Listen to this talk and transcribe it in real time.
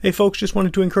Hey folks, just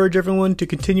wanted to encourage everyone to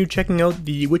continue checking out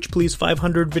the Witch Please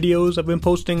 500 videos I've been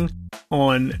posting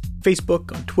on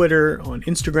Facebook, on Twitter, on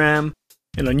Instagram,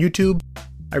 and on YouTube.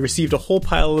 I received a whole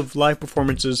pile of live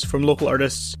performances from local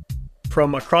artists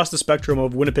from across the spectrum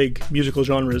of Winnipeg musical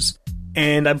genres,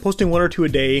 and I'm posting one or two a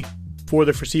day for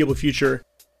the foreseeable future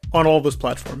on all of those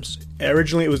platforms.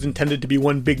 Originally it was intended to be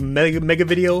one big mega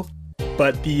video,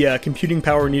 but the computing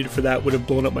power needed for that would have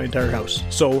blown up my entire house.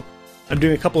 So I'm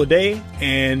doing a couple a day,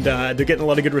 and they're getting a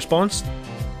lot of good response,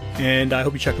 and I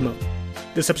hope you check them out.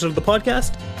 This episode of the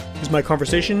podcast is my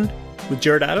conversation with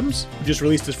Jared Adams, who just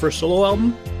released his first solo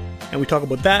album, and we talk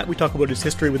about that, we talk about his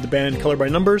history with the band Color by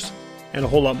Numbers, and a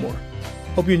whole lot more.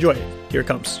 Hope you enjoy it. Here it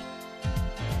comes.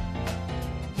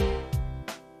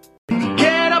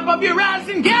 Get up off your ass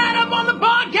and get up on the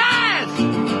podcast!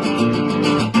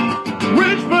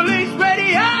 Witch Police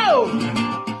Radio!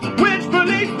 Witch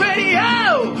Police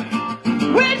Radio!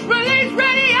 Witch Police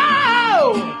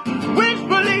Radio! Witch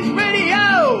Police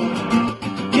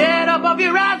Radio! Get up off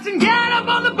your ass and get up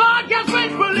on the podcast,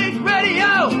 Witch Police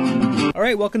Radio!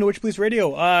 Alright, welcome to Witch Police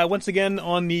Radio. Once again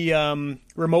on the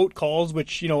remote calls,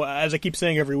 which, you know, as I keep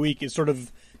saying every week, is sort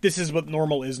of, this is what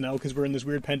normal is now, because we're in this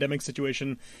weird pandemic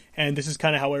situation, and this is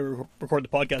kind of how I record the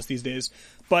podcast these days.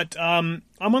 But I'm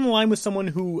on the line with someone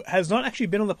who has not actually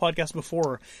been on the podcast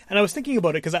before, and I was thinking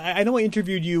about it, because I know I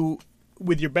interviewed you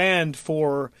with your band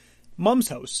for Mum's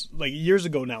House, like years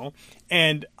ago now,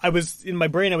 and I was, in my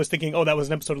brain, I was thinking, oh, that was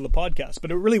an episode of the podcast,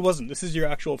 but it really wasn't. This is your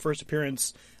actual first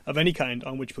appearance of any kind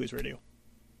on Witch Police Radio.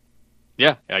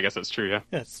 Yeah, I guess that's true. Yeah,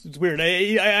 it's weird.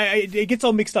 It gets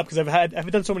all mixed up because I've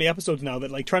done so many episodes now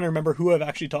that, like, trying to remember who I've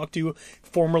actually talked to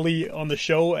formerly on the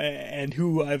show and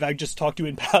who I've just talked to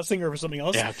in passing or for something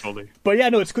else. Yeah, totally. But yeah,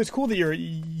 no, it's cool that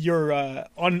you're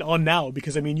on now,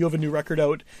 because I mean you have a new record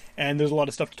out and there's a lot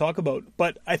of stuff to talk about.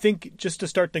 But I think just to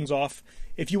start things off,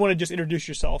 if you want to just introduce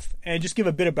yourself and just give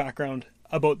a bit of background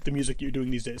about the music you're doing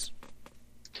these days.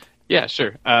 Yeah,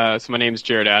 sure. So my name's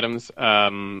Jared Adams.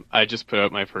 I just put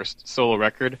out my first solo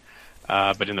record,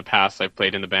 but in the past I've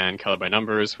played in the band Color by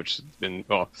Numbers, which has been,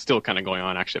 well, still kind of going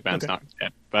on, actually. The band's not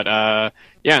dead. But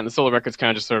yeah, and the solo record's kind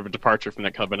of just sort of a departure from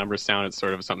that Color by Numbers sound. It's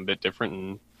sort of something a bit different,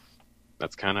 and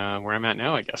that's kind of where I'm at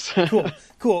now, I guess.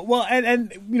 Cool. Well,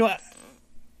 and you know,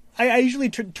 I usually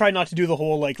try not to do the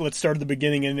whole, like, let's start at the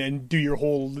beginning and do your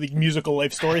whole musical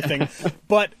life story thing,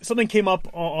 but something came up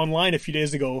online a few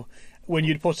days ago when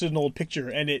you'd posted an old picture,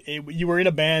 and you were in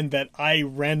a band that I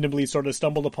randomly sort of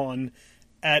stumbled upon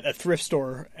at a thrift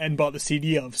store and bought the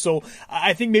CD of. So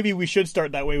I think maybe we should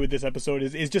start that way with this episode,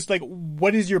 is just like,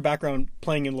 what is your background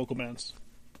playing in local bands?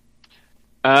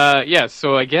 Yeah,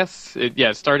 so I guess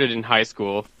it started in high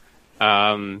school.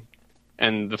 And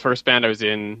the first band I was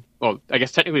in, well, I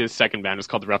guess technically the second band was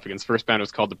called the Ruffians. First band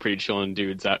was called the Pretty Chillin'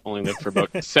 Dudes. That only lived for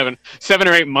about seven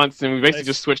or 8 months, and we basically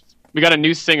just switched. We got a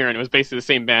new singer, and it was basically the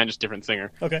same band, just different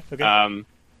singer. Okay. But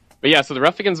yeah, so the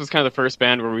Ruffians was kind of the first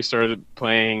band where we started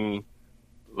playing,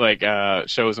 like,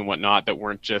 shows and whatnot that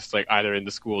weren't just, like, either in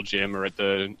the school gym or at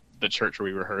the church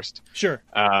where we rehearsed. Sure.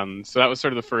 So that was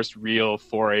sort of the first real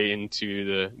foray into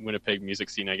the Winnipeg music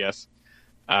scene, I guess.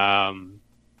 And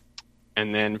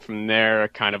then from there, I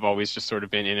kind of always just sort of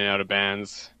been in and out of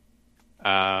bands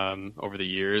over the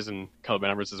years, and Color by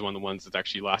Numbers is one of the ones that's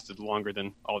actually lasted longer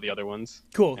than all the other ones.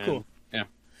 Cool. Yeah.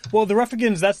 Well, the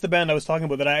Ruffians, that's the band I was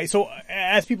talking about. So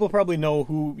as people probably know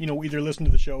who, you know, either listen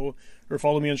to the show or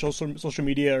follow me on social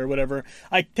media or whatever,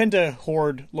 I tend to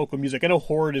hoard local music. I know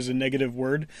hoard is a negative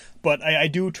word, but I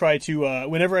do try to,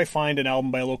 whenever I find an album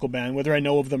by a local band, whether I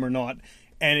know of them or not,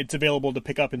 and it's available to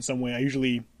pick up in some way, I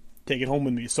usually take it home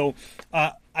with me. So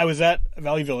I was at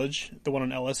Valley Village, the one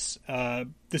on Ellis.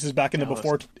 This is back in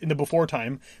the before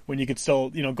time when you could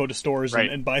still, you know, go to stores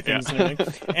and buy things and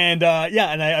everything. And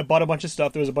and I bought a bunch of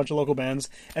stuff. There was a bunch of local bands,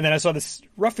 and then I saw this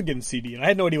Ruffians CD, and I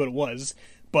had no idea what it was.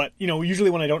 But, you know, usually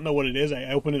when I don't know what it is,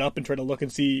 I open it up and try to look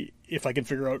and see if I can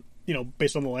figure out, you know,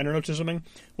 based on the liner notes or something,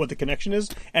 what the connection is.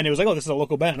 And it was like, oh, this is a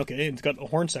local band. Okay, and it's got a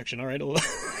horn section. All right, I'll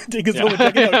take this home and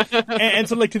check it out. And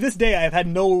so, like, to this day, I've had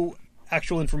no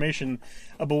actual information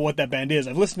about what that band is.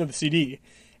 I've listened to the CD,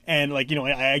 and, like, you know,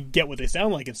 I get what they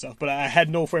sound like and stuff, but I had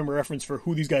no frame of reference for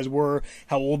who these guys were,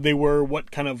 how old they were,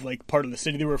 what kind of, like, part of the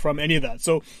city they were from, any of that.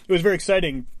 So it was very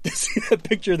exciting to see that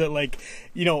picture that, like,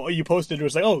 you know, you posted. It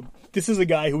was like, oh, this is a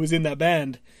guy who was in that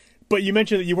band. But you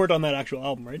mentioned that you weren't on that actual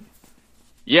album, right?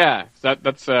 Yeah,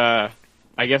 that's I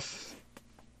guess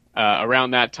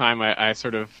around that time, I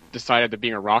sort of decided that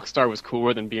being a rock star was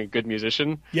cooler than being a good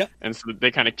musician. Yeah. And so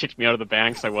they kind of kicked me out of the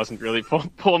band because I wasn't really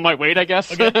pulling my weight, I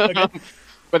guess. Okay.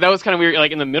 But that was kind of weird,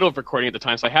 like in the middle of recording at the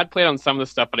time. So I had played on some of the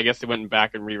stuff, but I guess they went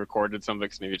back and re-recorded some of it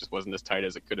because maybe it just wasn't as tight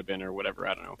as it could have been or whatever.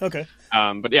 I don't know. Okay.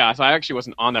 But yeah, so I actually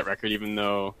wasn't on that record, even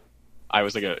though I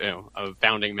was like a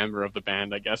founding member of the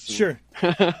band, I guess. Sure.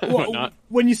 And whatnot.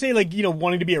 When you say like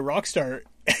wanting to be a rock star,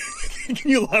 can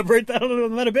you elaborate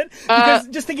on that a bit? Because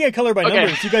just thinking of Color by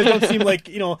Numbers, you guys don't seem like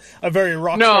a very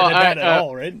rock star band at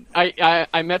all, right?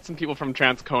 I met some people from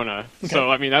Transcona, so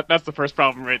I mean that's the first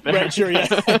problem right there. Right, sure,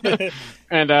 yeah.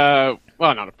 And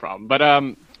well, not a problem, but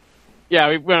yeah,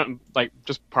 we went like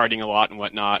just partying a lot and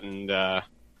whatnot, and a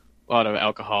lot of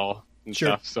alcohol and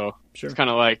stuff. So it's kind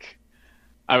of like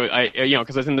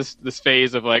because I was in this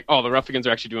phase of like, oh, the Ruffians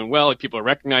are actually doing well. Like people are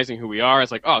recognizing who we are.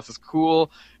 It's like, oh, this is cool.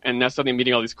 And now suddenly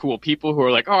meeting all these cool people who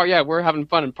are like, oh yeah, we're having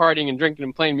fun and partying and drinking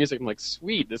and playing music. I'm like,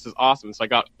 sweet, this is awesome. So I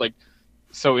got like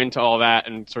so into all that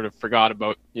and sort of forgot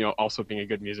about also being a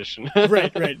good musician.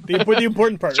 right. The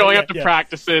important part. Showing up to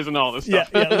practices and all this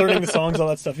stuff. Yeah, learning the songs, all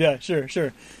that stuff. Yeah,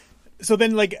 sure. So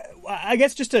then, like, I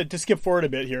guess just to skip forward a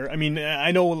bit here. I mean, I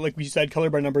know, like we said,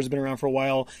 Color by Numbers has been around for a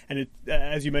while, and it,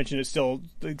 as you mentioned, it's still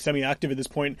like, semi-active at this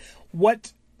point.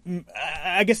 What,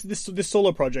 I guess, this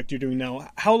solo project you're doing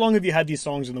now, how long have you had these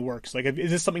songs in the works? Like,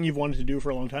 is this something you've wanted to do for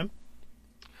a long time?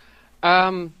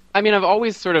 I mean, I've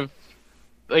always sort of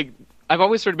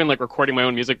been like recording my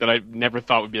own music that I never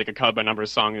thought would be like a Color by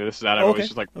Numbers song or this or that. I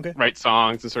always just write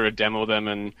songs and sort of demo them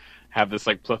and have this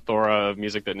like plethora of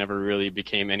music that never really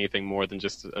became anything more than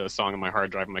just a song on my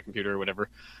hard drive on my computer or whatever.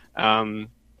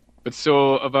 But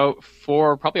so about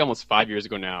probably almost 5 years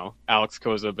ago now, Alex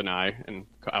Kozub and I, and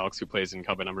Alex who plays in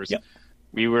Color by Numbers,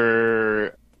 we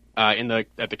were at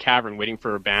the Cavern waiting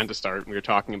for a band to start. And we were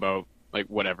talking about like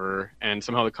whatever, and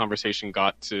somehow the conversation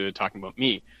got to talking about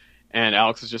me. And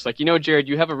Alex was just like, Jared,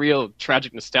 you have a real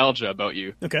tragic nostalgia about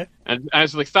you. Okay. And I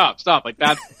was like, stop. Like,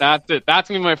 that's it. That's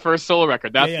going to be my first solo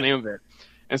record. That's the name of it.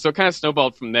 And so it kind of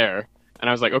snowballed from there. And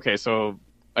I was like, okay, so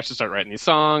I should start writing these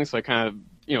songs. So I kind of,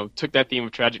 took that theme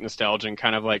of tragic nostalgia and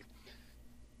kind of like,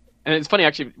 and it's funny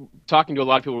actually talking to a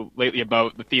lot of people lately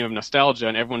about the theme of nostalgia,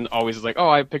 and everyone always is like, oh,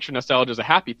 I picture nostalgia as a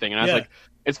happy thing. And I was like,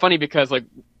 it's funny because like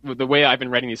the way I've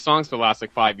been writing these songs for the last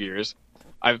like 5 years,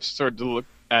 I've started to look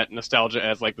at nostalgia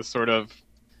as like the sort of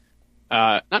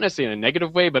not necessarily in a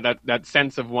negative way, but that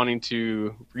sense of wanting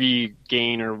to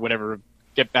regain or whatever,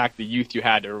 get back the youth you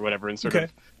had or whatever, and sort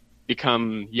of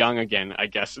become young again, I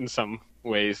guess, in some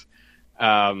ways.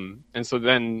 And so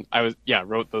then I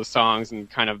wrote those songs, and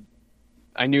kind of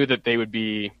I knew that they would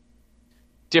be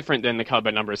different than the Color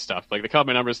by Numbers stuff. Like the Color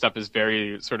by Numbers stuff is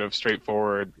very sort of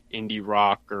straightforward indie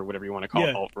rock or whatever you want to call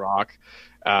it, alt rock.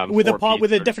 With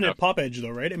a definite pop edge, though,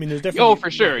 right? I mean, there's definitely. Oh, for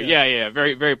sure, yeah,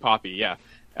 very, very poppy, yeah.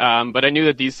 But I knew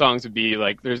that these songs would be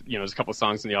like there's a couple of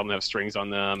songs in the album that have strings on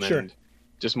them and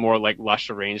just more like lush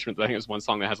arrangements. I think there's one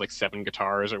song that has like 7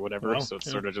 guitars or whatever, so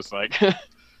it's sort of just like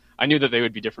I knew that they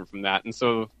would be different from that, and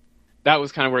so that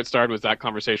was kind of where it started, was that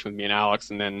conversation with me and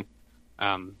Alex, and then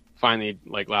finally,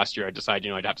 like last year, I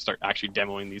decided I'd have to start actually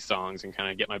demoing these songs and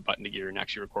kind of get my butt into gear and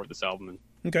actually record this album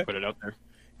and put it out there.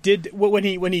 When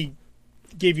he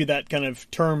gave you that kind of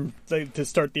term to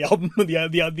start the album,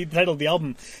 the title of the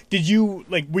album,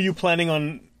 were you planning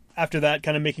on after that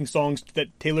kind of making songs that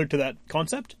tailored to that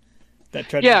concept?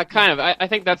 Yeah, kind of. I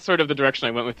think that's sort of the direction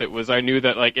I went with it. Was I knew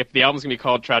that like if the album's gonna be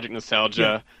called Tragic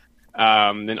Nostalgia,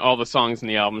 then all the songs in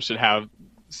the album should have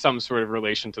some sort of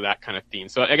relation to that kind of theme.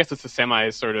 So I guess it's a semi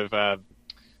sort of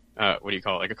what do you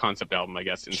call it, like a concept album, I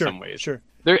guess, in some ways. Sure.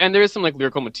 There is some like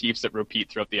lyrical motifs that repeat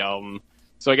throughout the album.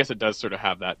 So I guess it does sort of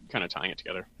have that kind of tying it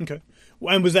together. Okay.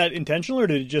 And was that intentional, or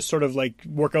did it just sort of like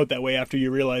work out that way after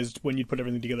you realized when you put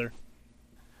everything together?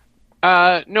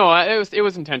 No, it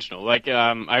was intentional. Like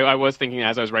I was thinking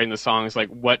as I was writing the songs, like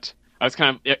what I was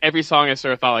kind of every song I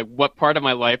sort of thought like what part of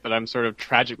my life that I'm sort of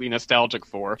tragically nostalgic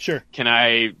for can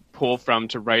I pull from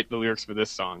to write the lyrics for this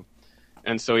song.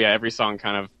 And so, every song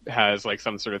kind of has like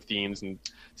some sort of themes, and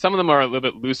some of them are a little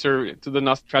bit looser to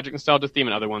the tragic nostalgia theme,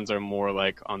 and other ones are more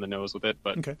like on the nose with it.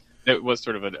 But it was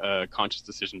sort of a conscious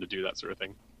decision to do that sort of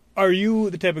thing. Are you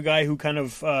the type of guy who kind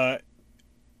of,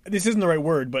 this isn't the right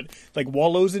word, but like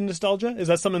wallows in nostalgia? Is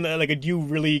that something that, like, do you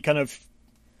really kind of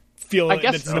feel like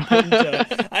that's an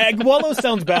important... wallow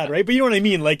sounds bad, right? But you know what I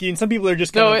mean? Like, some people are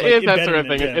just kind of like, it is that sort of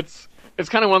thing. It's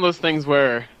kind of one of those things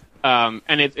where... and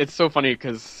it's so funny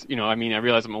because, I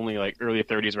realize I'm only like early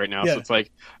 30s right now. So it's like,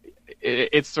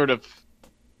 it's sort of,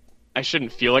 I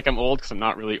shouldn't feel like I'm old because I'm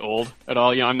not really old at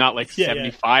all. I'm not like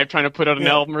 75 trying to put out an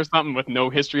album or something with no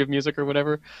history of music or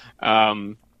whatever.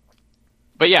 But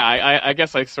I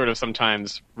guess I sort of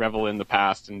sometimes revel in the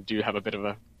past and do have a bit of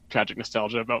a tragic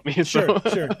nostalgia about me. So.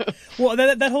 Sure. Well,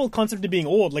 that whole concept of being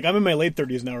old, like I'm in my late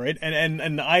 30s now, right?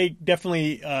 And I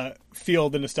definitely feel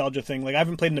the nostalgia thing. Like I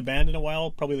haven't played in a band in a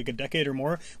while, probably like a decade or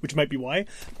more, which might be why.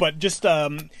 But just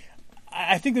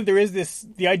I think that there is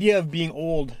the idea of being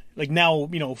old, like now,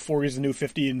 40 is the new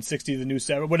 50 and 60 is the new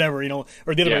 7, whatever,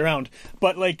 or the other way around.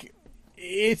 But like,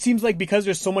 it seems like because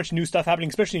there's so much new stuff happening,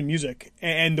 especially in music,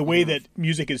 and the way that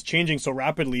music is changing so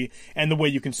rapidly, and the way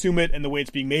you consume it, and the way it's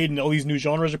being made, and all these new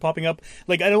genres are popping up.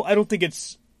 Like I don't think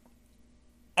it's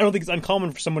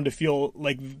uncommon for someone to feel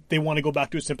like they want to go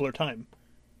back to a simpler time.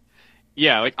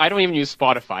 Yeah, like I don't even use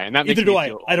Spotify, and that makes me feel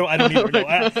old. I don't either. No,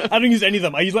 I don't use any of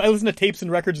them. I listen to tapes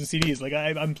and records and CDs. Like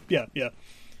I'm.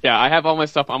 Yeah, I have all my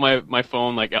stuff on my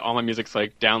phone. Like all my music's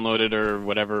like downloaded or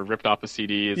whatever, ripped off a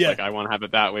CD. It's like I want to have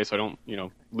it that way, so I don't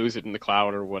lose it in the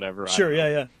cloud or whatever. Sure,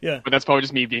 yeah. But that's probably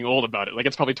just me being old about it. Like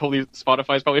it's probably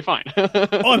Spotify's probably fine.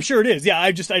 Oh, I'm sure it is. Yeah,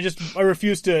 I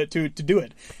refuse to do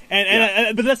it.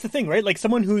 And but that's the thing, right? Like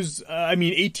someone who's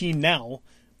 18 now.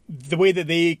 The way that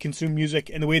they consume music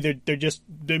and the way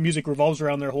their music revolves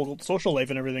around their whole social life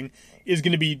and everything is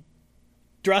going to be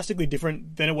drastically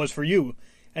different than it was for you.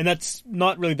 And that's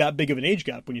not really that big of an age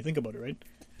gap when you think about it, right?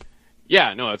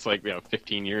 Yeah, no, it's like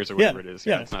 15 years or whatever it is.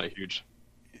 Yeah, it's not a huge.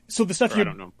 So the stuff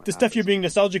you're being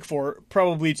nostalgic for,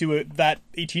 probably to that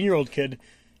 18-year-old kid,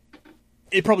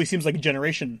 it probably seems like a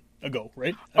generation ago,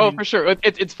 right? I mean, for sure.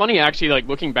 It's funny actually, like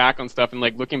looking back on stuff and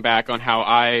like looking back on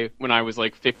how when I was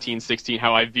like 15, 16,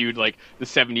 how I viewed like the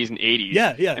 70s and 80s.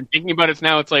 Yeah. And thinking about it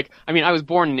now, it's like, I was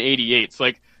born in 88. So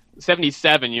like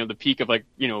 77, the peak of like,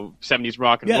 70s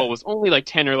rock and roll was only like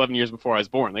 10 or 11 years before I was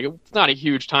born. Like it's not a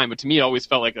huge time, but to me it always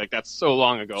felt like that's so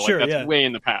long ago. Sure, like that's way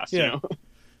in the past, Yeah.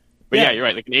 But yeah, you're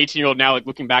right. Like an 18-year-old now, like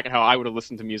looking back at how I would have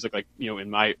listened to music, like, in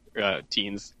my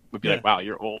teens, would be like, wow,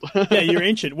 you're old. Yeah, you're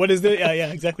ancient. What is the?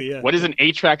 Yeah, exactly. Yeah. What is an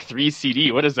 8-track 3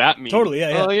 CD? What does that mean? Totally.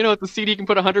 Yeah. Oh, it's a CD you can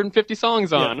put 150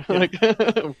 songs on. Yeah. Like,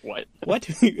 what? What?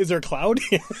 Is there a cloud?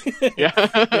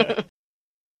 Yeah.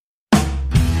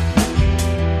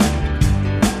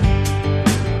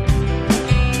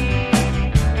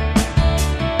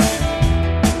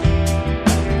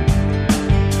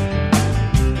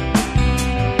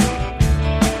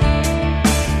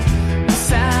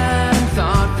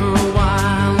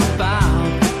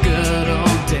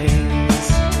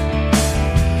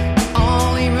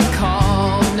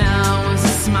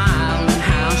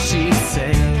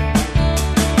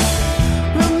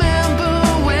 Remember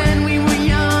when we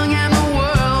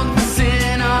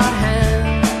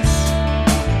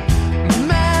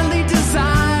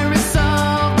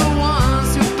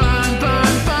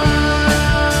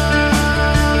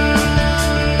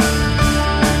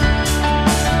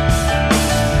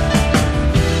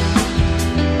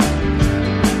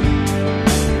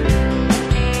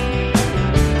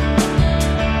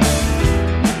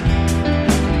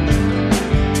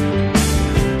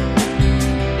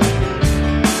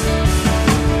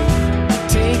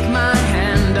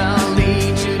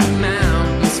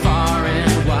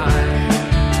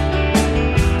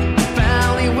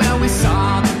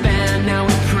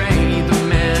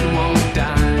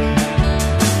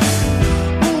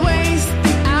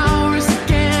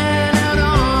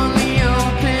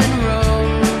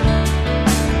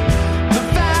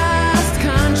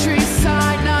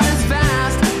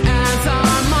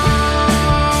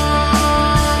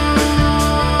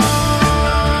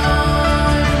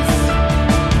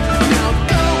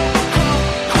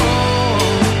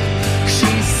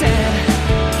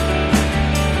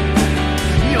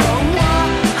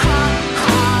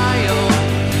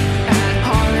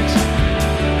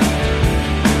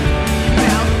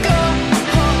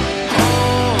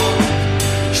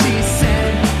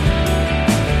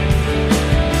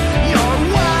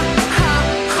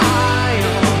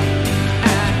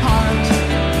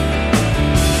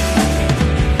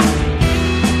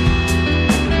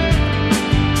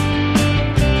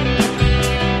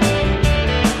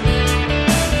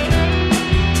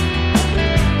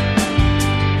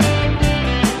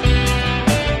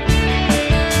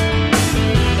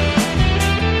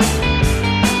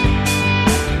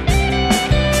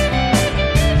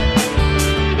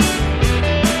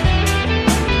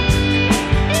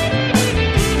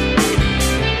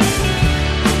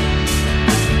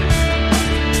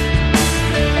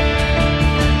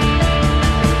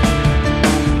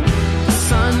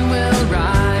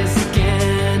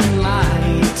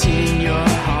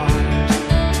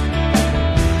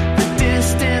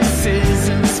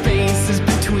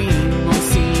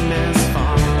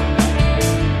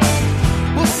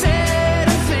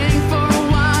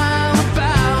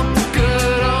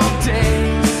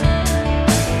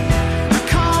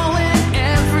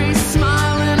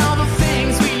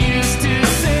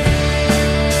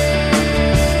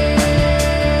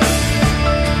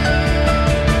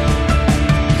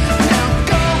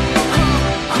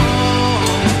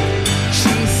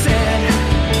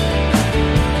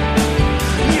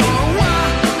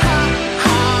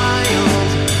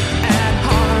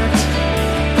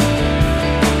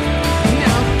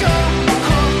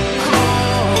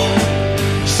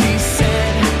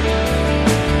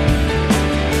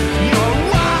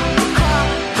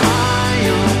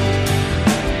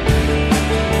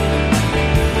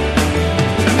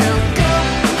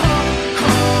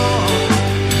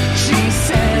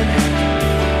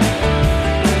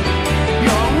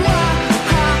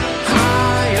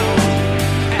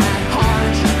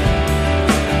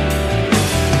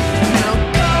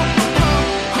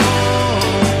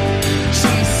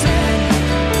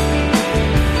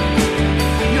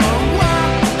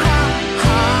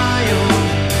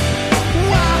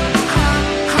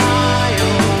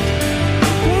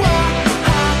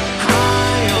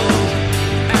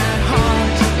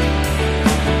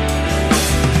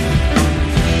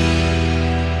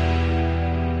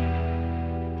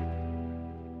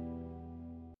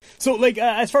So, like,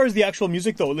 as far as the actual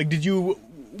music, though, like,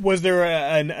 was there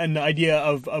an idea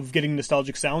of getting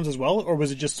nostalgic sounds as well, or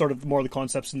was it just sort of more the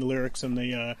concepts and the lyrics and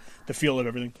the feel of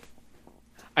everything?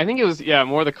 I think it was,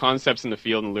 more the concepts and the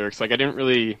feel and the lyrics. Like, I didn't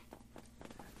really...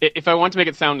 If I want to make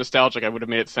it sound nostalgic, I would have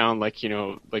made it sound like,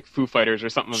 like Foo Fighters or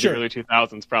something of the early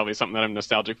 2000s, probably something that I'm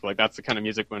nostalgic for. Like, that's the kind of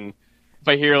music if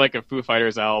I hear, like, a Foo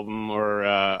Fighters album or,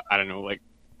 I don't know, like,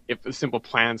 if a Simple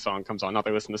Plan song comes on, not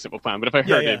that I listen to Simple Plan, but if I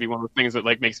heard it, it'd be one of the things that,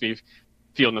 like, makes me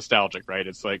feel nostalgic, right?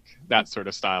 It's like, that sort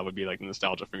of style would be, like,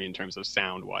 nostalgia for me in terms of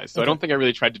sound-wise. So I don't think I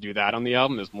really tried to do that on the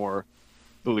album. It's more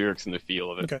the lyrics and the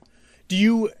feel of it. Okay. Do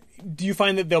you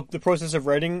find that the process of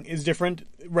writing is different,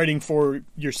 writing for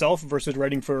yourself versus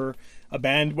writing for a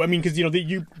band? I mean, because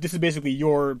this is basically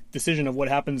your decision of what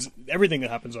happens, everything that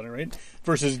happens on it, right?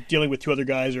 Versus dealing with 2 other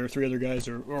guys or 3 other guys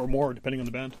or more, depending on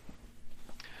the band.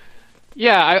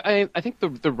 Yeah, I think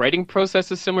the writing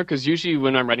process is similar, because usually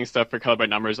when I'm writing stuff for Color by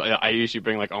Numbers, I usually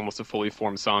bring like almost a fully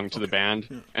formed song to the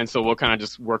band, and so we'll kind of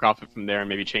just work off it from there and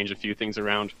maybe change a few things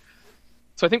around.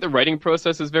 So I think the writing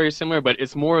process is very similar, but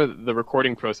it's more the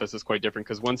recording process is quite different,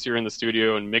 because once you're in the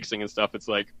studio and mixing and stuff, it's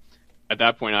like, at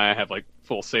that point I have like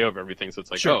full say over everything. So it's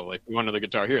like, like, we want another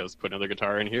guitar here, let's put another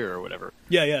guitar in here or whatever.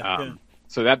 Yeah.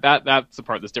 So that's the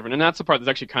part that's different, and that's the part that's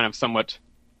actually kind of somewhat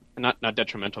not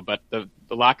detrimental, but the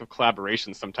lack of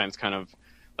collaboration sometimes kind of,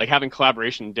 like, having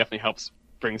collaboration definitely helps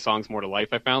bring songs more to life,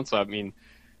 I found. So I mean,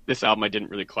 this album I didn't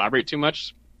really collaborate too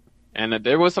much. And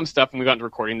there was some stuff when we got into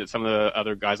recording that some of the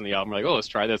other guys on the album were like, oh, let's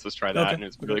try this, let's try that. And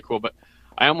it's really cool. But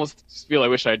I almost feel I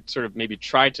wish I'd sort of maybe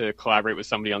tried to collaborate with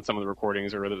somebody on some of the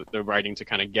recordings or the writing to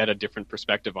kind of get a different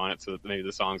perspective on it, so that maybe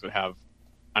the songs would have,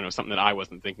 I don't know, something that I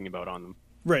wasn't thinking about on them.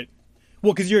 Right.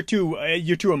 Well, because you're too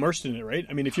immersed in it, right?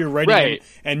 I mean, if you're writing them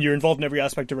and you're involved in every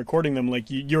aspect of recording them, like,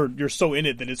 you're so in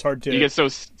it that it's hard to... You get so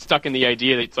stuck in the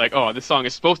idea that it's like, oh, this song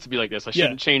is supposed to be like this. I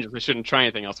shouldn't change it. I shouldn't try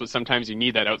anything else. But sometimes you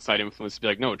need that outside influence to be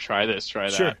like, no, try this, try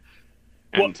that. Sure.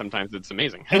 And sometimes it's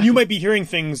amazing. And you might be hearing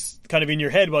things kind of in your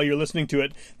head while you're listening to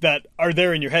it that are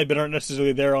there in your head but aren't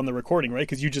necessarily there on the recording, right?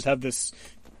 Because you just have this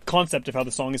concept of how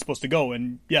the song is supposed to go.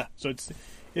 And so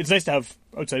it's nice to have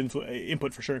outside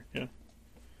input for sure, yeah.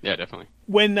 Yeah, definitely.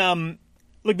 When,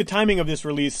 like, the timing of this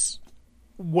release,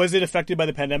 was it affected by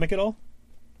the pandemic at all?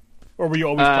 Or were you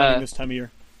always planning this time of year?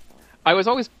 I was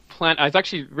always my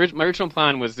original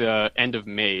plan was end of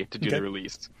May to do the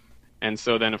release. And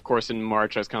so then, of course, in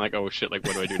March, I was kind of like, oh, shit, like,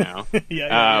 what do I do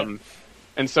now?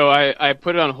 And so I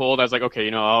put it on hold. I was like,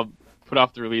 okay, I'll put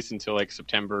off the release until, like,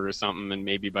 September or something, and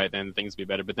maybe by then things will be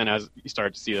better. But then as you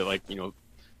start to see that, like,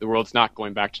 the world's not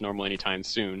going back to normal anytime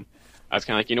soon, I was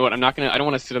kind of like, you know what, I don't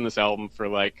want to sit on this album for,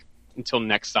 like, until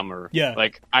next summer. Yeah.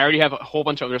 Like, I already have a whole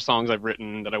bunch of other songs I've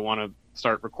written that I want to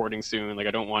start recording soon. Like,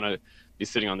 I don't want to be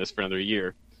sitting on this for another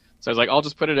year. So I was like, I'll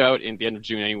just put it out in the end of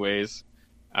June anyways,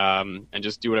 and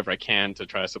just do whatever I can to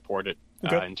try to support it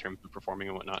in terms of performing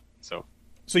and whatnot. So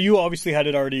you obviously had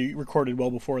it already recorded well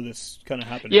before this kind of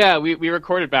happened. Yeah, we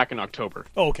recorded back in October.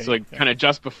 Oh, okay. So, like, kind of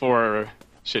just before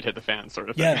shit hit the fan, sort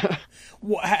of thing. Yeah.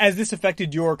 Well, has this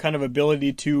affected your kind of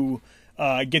ability to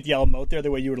get the album out there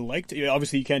the way you would have liked?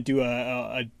 Obviously, you can't do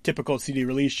a typical CD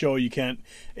release show. You can't...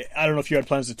 I don't know if you had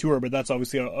plans to tour, but that's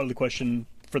obviously out of the question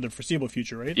for the foreseeable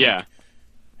future, right? Yeah. Like,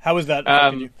 how has that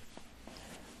affected you?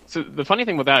 So the funny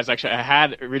thing with that is actually I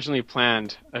had originally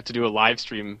planned to do a live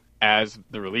stream as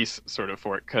the release sort of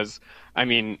for it, because, I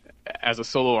mean, as a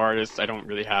solo artist, I don't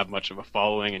really have much of a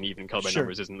following, and even Color by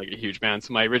Numbers isn't like a huge band.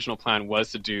 So my original plan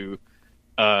was to do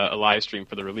a live stream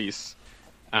for the release,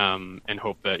 and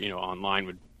hope that, online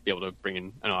would be able to bring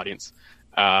in an audience.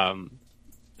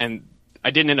 And I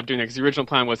didn't end up doing that, because the original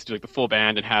plan was to do, like, the full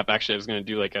band and I was going to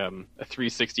do, like, a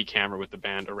 360 camera with the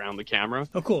band around the camera.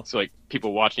 Oh, cool. So, like,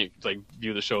 people watching it, like,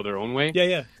 view the show their own way.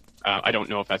 Yeah. I don't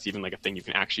know if that's even, like, a thing you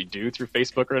can actually do through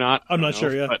Facebook or not. I'm not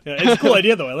sure, But... yeah. It's a cool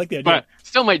idea, though. I like the idea. But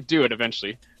still might do it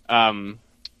eventually.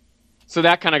 So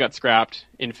that kind of got scrapped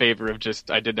in favor of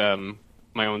I did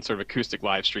my own sort of acoustic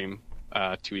live stream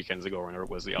 2 weekends ago, whenever it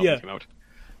was the album came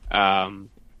out.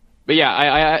 But yeah,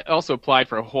 I also applied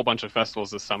for a whole bunch of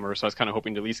festivals this summer, so I was kind of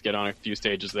hoping to at least get on a few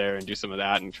stages there and do some of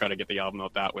that and try to get the album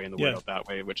out that way and the word out that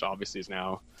way, which obviously is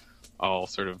now all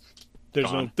sort of there's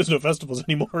gone. No festivals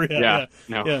anymore. Yeah,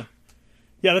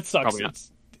 that sucks. Probably not.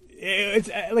 It's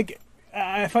like,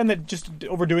 I find that just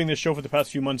overdoing this show for the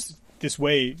past few months this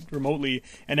way remotely,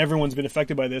 and everyone's been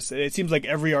affected by this. It seems like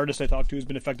every artist I talk to has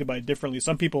been affected by it differently.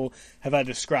 Some people have had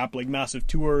to scrap, like, massive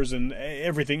tours and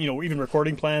everything, even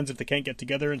recording plans if they can't get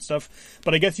together and stuff.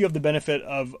 But I guess you have the benefit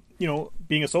of,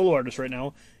 being a solo artist right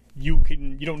now. You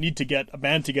don't need to get a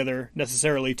band together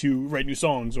necessarily to write new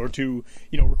songs or to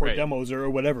record demos or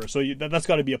whatever. So that's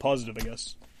got to be a positive, I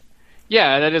guess.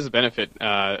 Yeah, that is a benefit,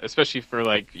 especially for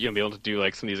like being able to do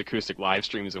like some of these acoustic live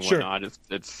streams and Sure. whatnot.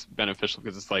 It's beneficial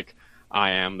because it's like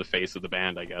I am the face of the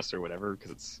band, I guess, or whatever,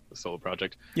 because it's a solo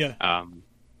project. Yeah.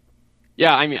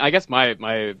 Yeah, I mean, I guess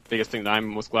my biggest thing that I'm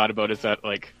most glad about is that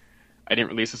like I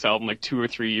didn't release this album like 2 or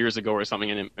 3 years ago or something,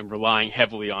 and I'm relying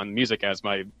heavily on music as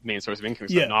my main source of income.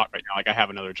 So Yeah. I'm not right now. Like I have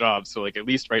another job, so like at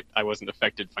least I wasn't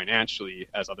affected financially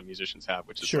as other musicians have,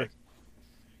 which is Sure. like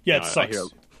Yeah, you it know, I sucks. hear-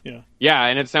 Yeah. yeah,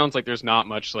 and it sounds like there's not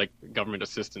much like government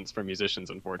assistance for musicians,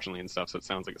 unfortunately, and stuff. So it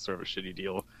sounds like it's sort of a shitty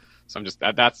deal. So I'm just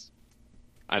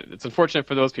it's unfortunate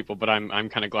for those people, but I'm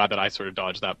kind of glad that I sort of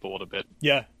dodged that bullet a bit.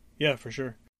 Yeah. Yeah, for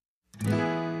sure.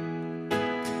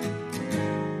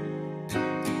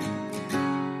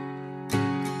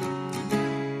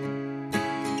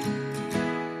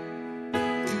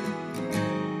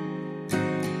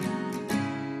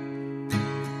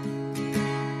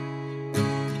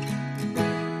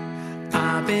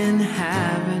 I've been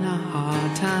having a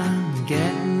hard time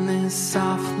getting this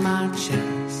off my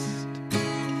chest.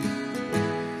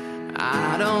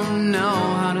 I don't know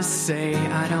how to say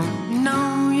I don't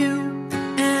know you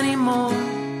anymore.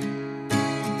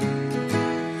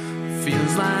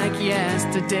 Feels like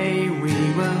yesterday we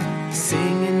were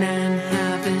singing and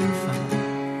having fun.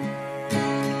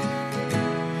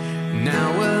 Now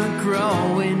we're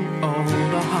growing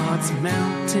old, our hearts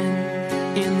melting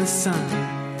in the sun.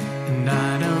 And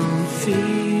I don't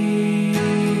feel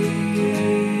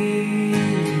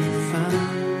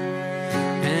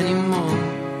fine anymore.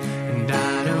 And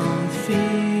I don't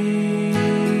feel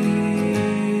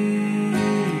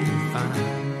fine.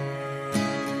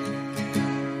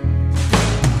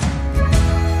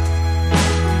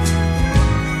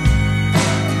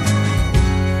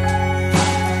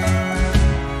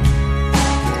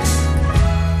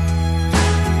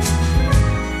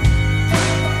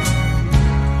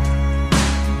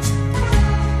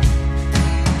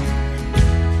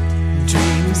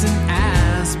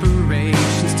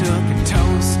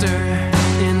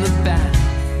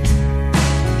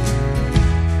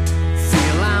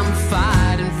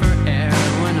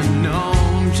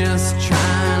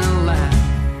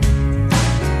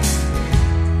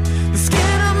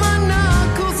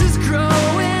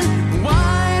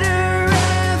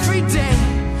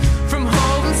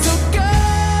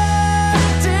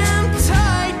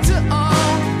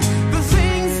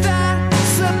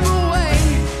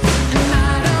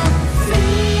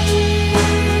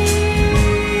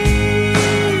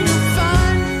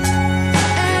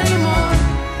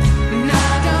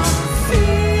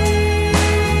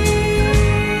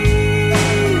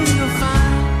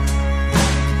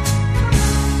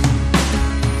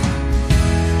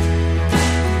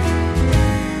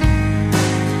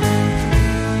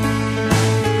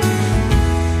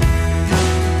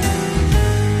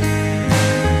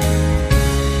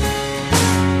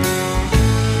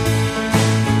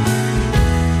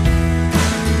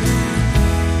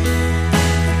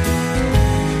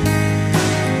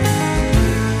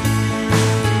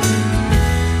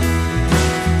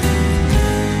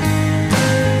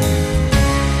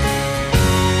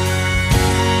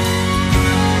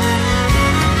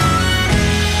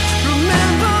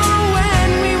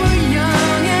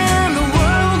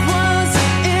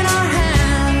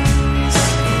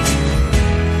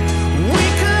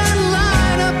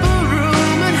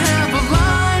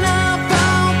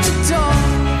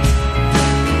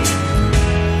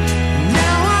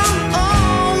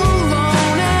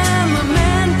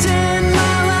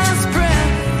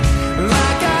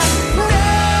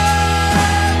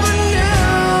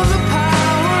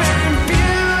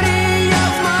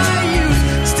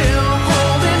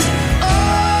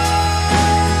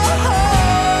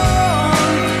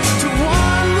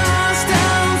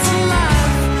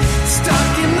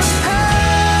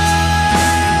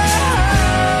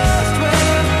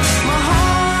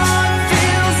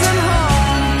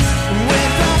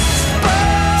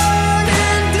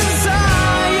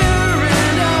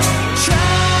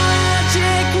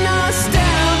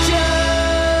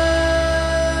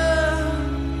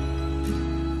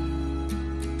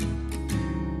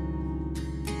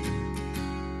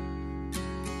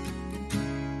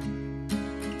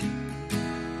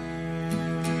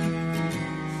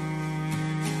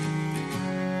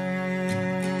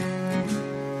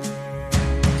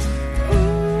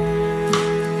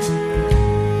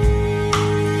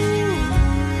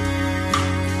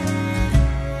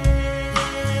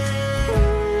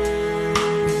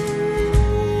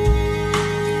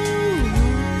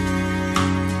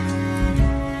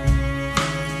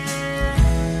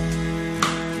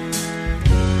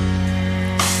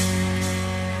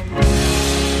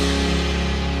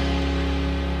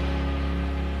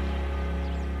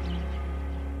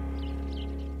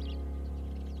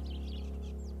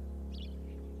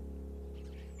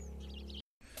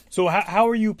 So how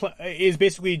are you? Is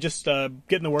basically just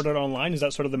getting the word out online? Is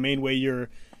that sort of the main way you're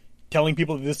telling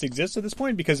people that this exists at this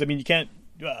point? Because I mean, you can't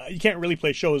really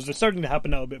play shows. They're starting to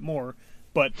happen now a bit more,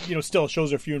 but still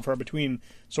shows are few and far between.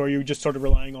 So are you just sort of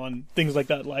relying on things like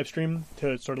that live stream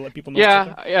to sort of let people know?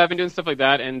 Yeah, I've been doing stuff like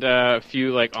that, and a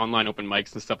few like online open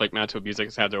mics and stuff. Like Manitoba Music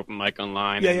has had their open mic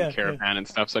online, and Caravan and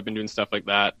stuff. So I've been doing stuff like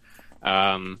that.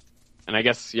 And I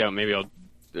guess maybe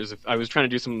I was trying to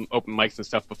do some open mics and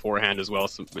stuff beforehand as well,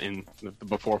 so in the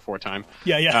before time.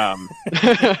 Yeah.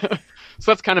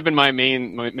 So that's kind of been my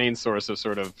main source of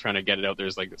sort of trying to get it out there,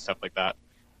 is like stuff like that.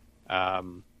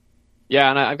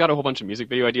 And I've got a whole bunch of music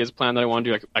video ideas planned that I want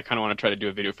to do. I kind of want to try to do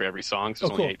a video for every song. So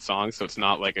there's only 8 songs, so it's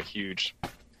not like a huge,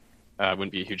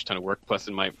 wouldn't be a huge ton of work. Plus,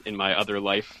 in my other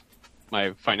life,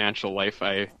 my financial life,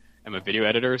 I am a video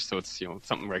editor, so it's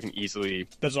something where I can easily.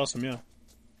 That's awesome. Yeah.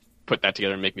 Put that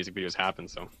together and make music videos happen.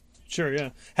 So. Sure. Yeah.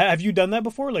 Have you done that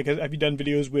before? Like, have you done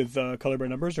videos with Color by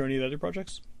Numbers or any of the other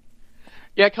projects?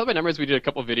 Yeah, Color by Numbers. We did a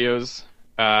couple videos.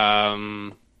 Yeah,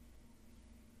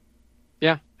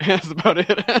 that's about it.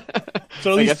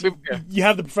 So at least you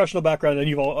have the professional background, and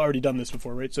you've already done this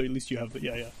before, right? So at least you have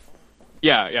the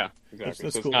Yeah, exactly. That's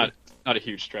so cool. It's not a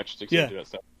huge stretch to do that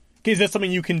stuff. Okay, is that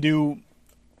something you can do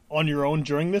on your own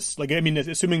during this? Like, I mean,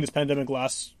 assuming this pandemic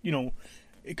lasts,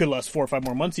 it could last 4 or 5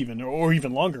 more months even, or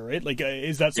even longer, right? Like,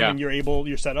 is that something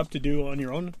you're set up to do on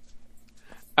your own?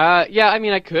 Yeah, I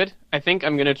mean, I could. I think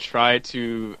I'm going to try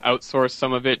to outsource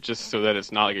some of it just so that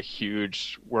it's not like a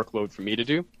huge workload for me to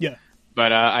do. Yeah.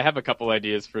 But I have a couple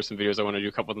ideas for some videos I want to do,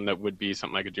 a couple of them that would be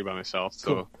something I could do by myself.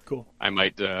 So cool. I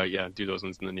might, do those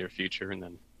ones in the near future. And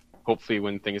then hopefully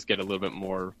when things get a little bit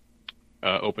more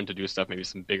open to do stuff, maybe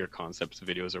some bigger concepts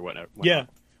videos or whatever. Yeah.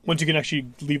 Once you can actually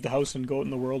leave the house and go out in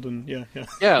the world and yeah,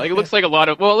 like it looks like a lot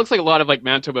of like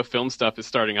Manitoba film stuff is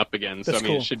starting up again. So That's I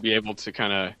mean, cool. It should be able to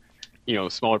kind of,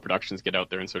 smaller productions get out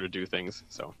there and sort of do things.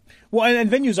 So well,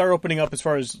 and venues are opening up as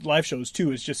far as live shows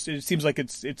too. It's just it seems like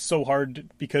it's so hard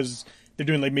because they're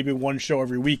doing like maybe one show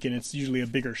every week, and it's usually a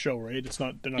bigger show, right? It's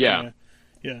not. They're not. Gonna,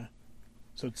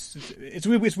 So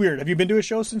it's weird. Have you been to a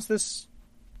show since this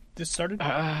started?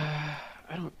 I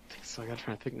don't think so. I got to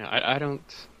try to think now. I don't.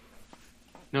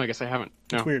 No, I guess I haven't.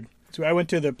 No. It's weird. So I went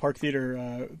to the Park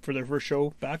Theater for their first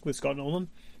show back with Scott Nolan.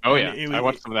 Oh yeah, I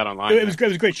watched some of that online. It was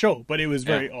a great show, but it was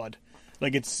very odd.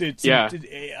 Like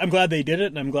I'm glad they did it,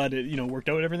 and I'm glad it worked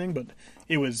out and everything. But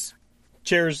it was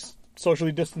chairs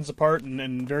socially distanced apart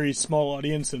and very small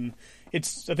audience, and I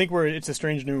think it's a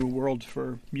strange new world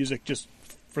for music just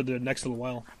for the next little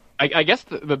while. I guess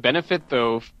the benefit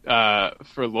though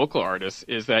for local artists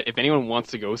is that if anyone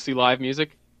wants to go see live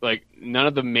music, like none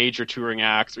of the major touring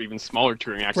acts or even smaller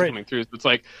touring acts are coming through. It's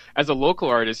like as a local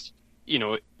artist,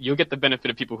 you'll get the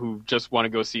benefit of people who just want to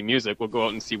go see music will go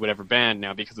out and see whatever band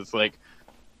now, because it's like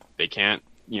they can't,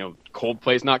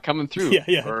 Coldplay's not coming through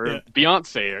or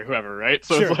Beyonce or whoever, right?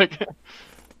 So it's like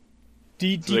do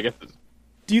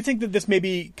you think that this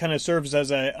maybe kind of serves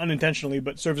as unintentionally,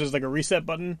 but serves as like a reset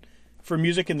button for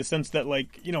music in the sense that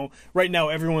like, right now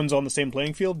everyone's on the same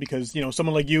playing field because,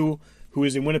 someone like you who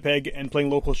is in Winnipeg and playing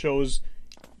local shows,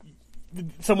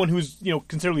 someone who's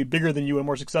considerably bigger than you and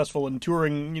more successful and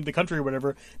touring the country or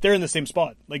whatever, they're in the same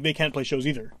spot. Like they can't play shows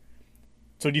either.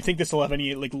 So do you think this will have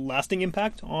any like lasting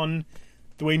impact on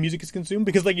the way music is consumed?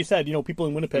 Because like you said, people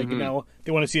in Winnipeg now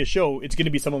they want to see a show. It's going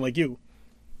to be someone like you.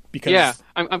 Because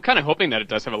I'm kind of hoping that it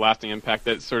does have a lasting impact.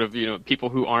 That sort of people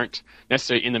who aren't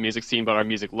necessarily in the music scene but are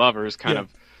music lovers kind of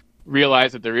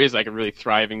realize that there is like a really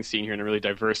thriving scene here and a really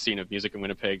diverse scene of music in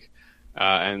Winnipeg.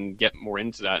 And get more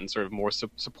into that and sort of more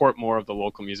support more of the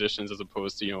local musicians as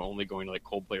opposed to only going to like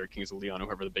Coldplay or Kings of Leon or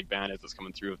whoever the big band is that's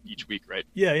coming through each week, right?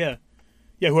 Yeah.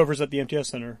 Whoever's at the MTS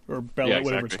Center or Bell,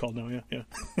 whatever it's called now.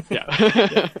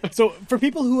 Yeah. So for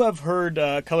people who have heard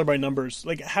Color by Numbers,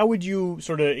 like how would you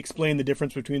sort of explain the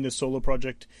difference between this solo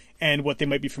project and what they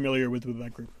might be familiar with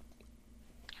that group?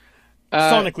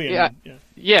 Sonically,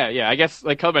 yeah. I guess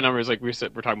like Color by Numbers, like we're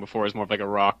talking before, is more of like a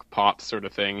rock pop sort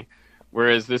of thing.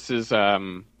 Whereas this is a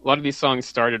lot of these songs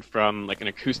started from like an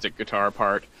acoustic guitar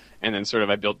part, and then sort of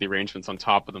I built the arrangements on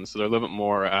top of them, so they're a little bit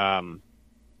more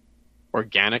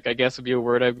organic, I guess would be a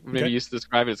word I maybe used to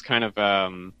describe it. It's kind of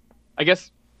I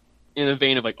guess in the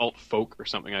vein of like alt folk or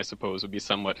something, I suppose would be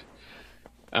somewhat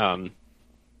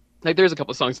like there's a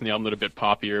couple of songs in the album that are a bit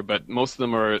poppier, but most of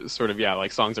them are sort of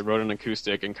like songs I wrote on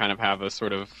acoustic and kind of have a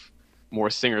sort of more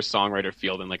singer-songwriter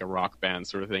feel than like a rock band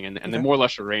sort of thing. And then more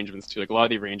lush arrangements too. Like a lot of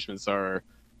the arrangements are,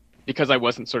 because I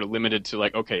wasn't sort of limited to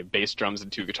like, okay, bass, drums, and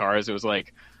 2 guitars. It was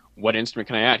like, what instrument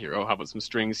can I add here? Oh, how about some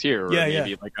strings here? Or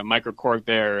maybe like a microcorg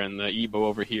there and the EBow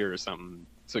over here or something.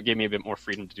 So it gave me a bit more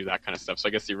freedom to do that kind of stuff. So I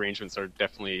guess the arrangements are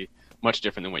definitely much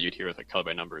different than what you'd hear with like Color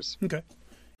by Numbers. Okay.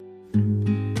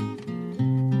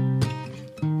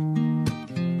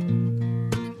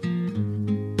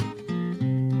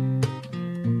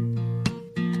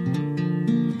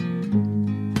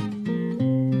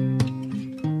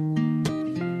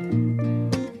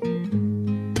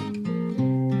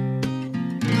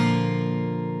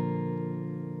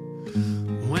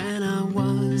 When I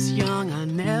was young, I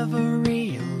never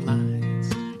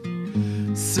realized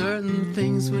certain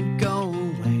things would go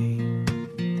away.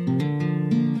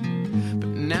 But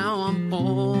now I'm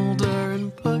older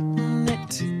and putting it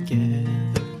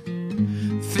together.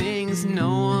 Things no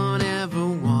one ever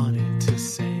wanted to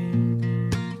say.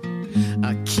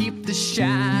 I keep the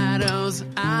shadows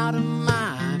out of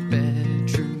my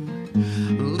bedroom.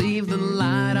 Leave the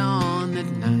light on at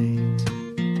night.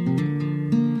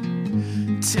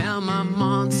 Tell my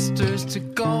monsters to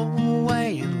go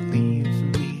away and leave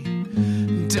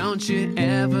me. Don't you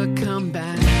ever come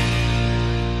back.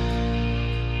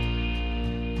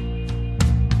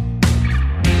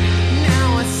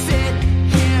 Now I sit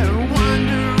here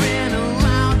wondering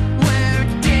aloud, where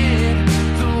did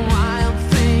the wild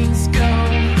things go?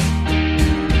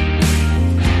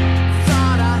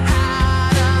 Thought I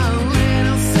had a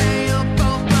little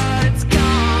sailboat, but it's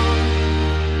gone.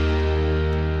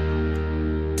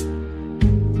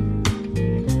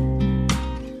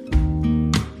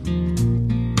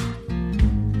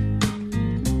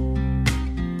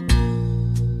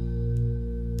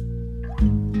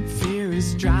 Fear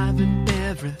is driving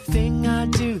everything I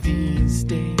do these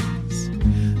days.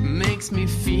 Makes me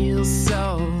feel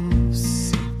so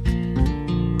sick.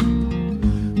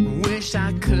 Wish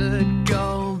I could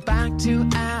go back to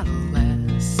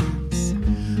adolescence,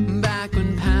 back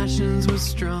when passions were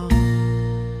strong.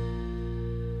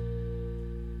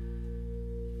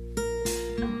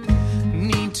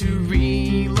 Need to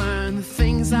relearn the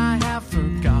things I have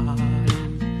forgotten,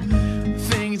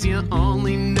 things you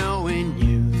only know in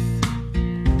youth.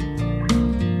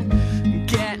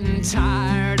 Getting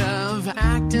tired of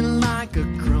acting like a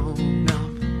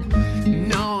grown-up.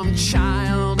 No, I'm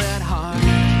child at heart.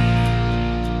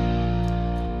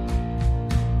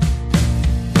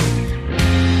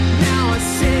 Now I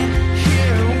sit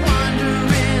here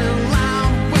wondering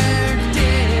aloud, where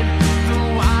did the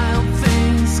wild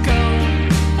things go?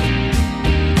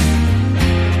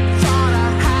 Thought I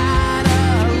had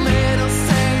a little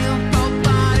sailboat,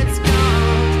 but it's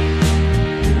gone.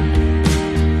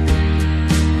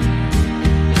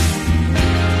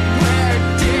 Where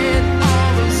did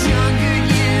all those younger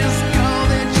years go?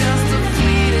 They're just a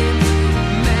fleeting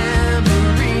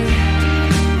memory.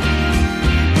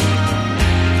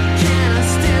 Can I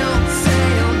still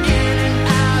sail in and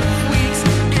out of weeks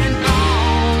and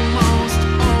almost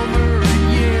over a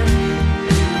year?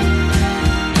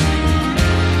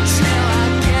 Till I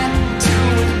get to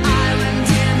an island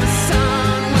in the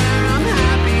sun where I'm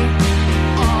happy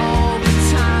all the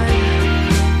time.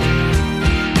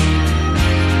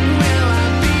 Will I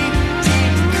be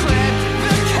deep cliff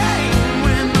the cave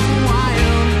when the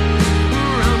wild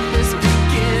rumpus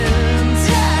begins?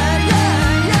 Yeah, yeah,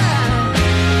 yeah.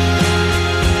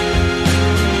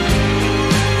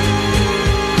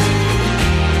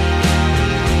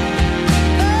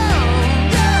 Oh,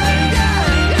 yeah, yeah,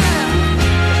 yeah.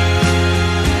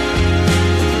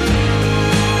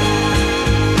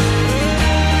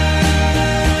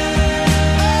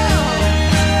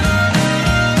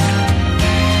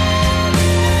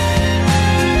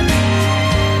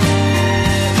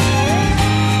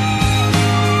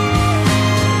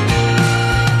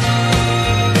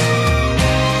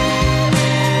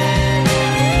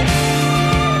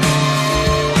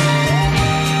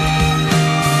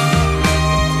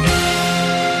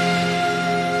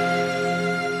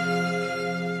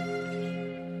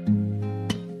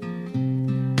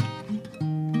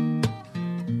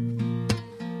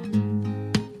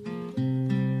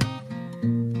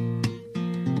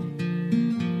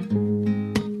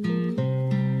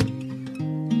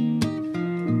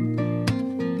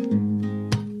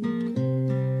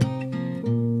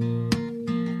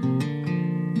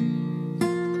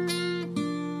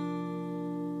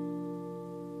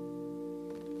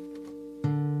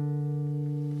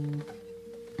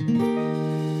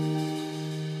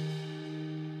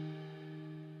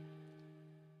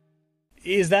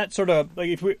 Is that sort of like,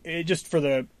 if we just for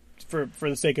the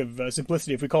sake of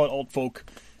simplicity, if we call it alt folk,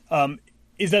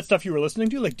 is that stuff you were listening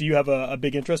to? Like, do you have a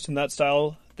big interest in that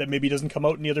style that maybe doesn't come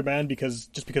out in the other band because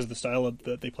of the style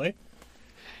that they play?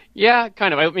 Yeah,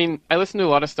 kind of. I mean, I listen to a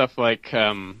lot of stuff like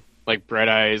like Bread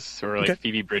Eyes or like Okay.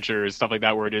 Phoebe Bridgers, stuff like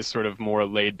that, where it is sort of more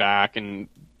laid back and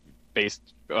based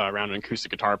around an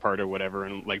acoustic guitar part or whatever,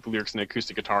 and like the lyrics and the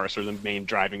acoustic guitar are sort of the main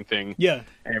driving thing. Yeah.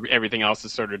 And everything else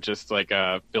is sort of just like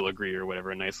a filigree or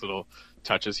whatever, nice little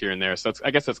touches here and there. So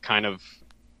I guess that's kind of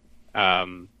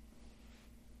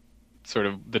sort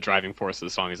of the driving force of the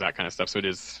song is that kind of stuff. So it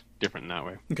is different in that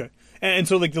way. Okay. And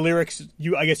so, like, the lyrics,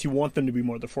 I guess you want them to be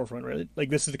more at the forefront, right? Like,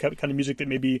 this is the kind of music that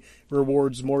maybe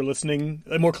rewards more listening,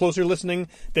 more closer listening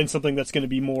than something that's going to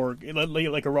be more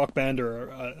like a rock band or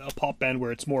a pop band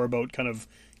where it's more about kind of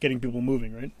getting people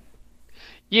moving, right?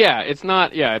 Yeah, it's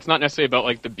not necessarily about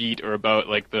like the beat or about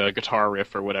like the guitar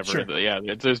riff or whatever. Sure. Yeah,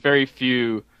 there's very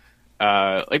few.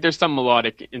 Like there's some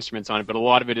melodic instruments on it, but a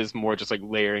lot of it is more just like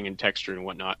layering and texture and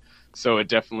whatnot. So it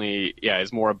definitely,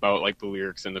 is more about like the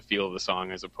lyrics and the feel of the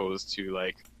song as opposed to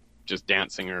like just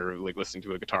dancing or like listening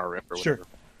to a guitar riff or whatever. Sure.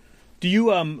 Do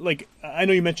you like? I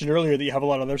know you mentioned earlier that you have a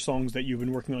lot of other songs that you've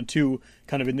been working on too,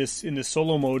 kind of in this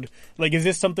solo mode. Like, is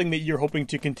this something that you're hoping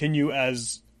to continue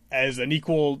as an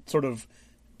equal sort of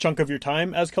chunk of your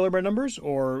time as Color by Numbers,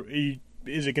 or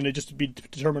is it going to just be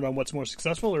determined on what's more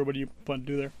successful, or what do you plan to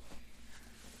do there?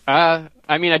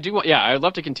 I mean, I do want, I'd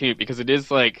love to continue it because it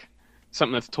is like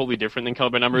something that's totally different than Color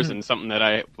by Numbers and something that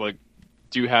I like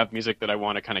do have music that I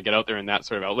want to kind of get out there in that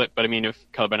sort of outlet. But I mean, if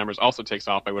Color by Numbers also takes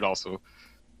off, I would also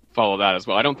follow that as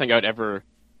well. I don't think I'd ever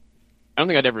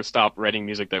stop writing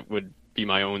music that would be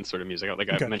my own sort of music. Like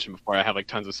Okay. I mentioned before, I have like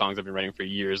tons of songs I've been writing for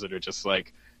years that are just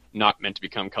like not meant to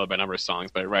become Color by Numbers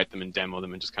songs, but I write them and demo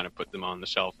them and just kind of put them on the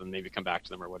shelf and maybe come back to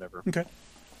them or whatever. Okay.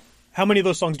 How many of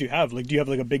those songs do you have? Like, do you have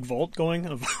like a big vault going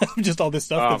of just all this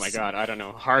stuff? Oh my God, I don't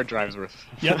know. Hard drives worth.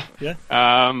 Yeah, yeah.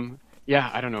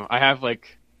 I don't know. I have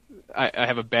like, I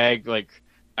have a bag like,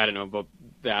 I don't know about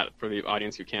that for the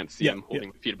audience who can't see. Yeah, I'm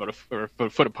holding my feet about a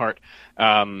foot apart.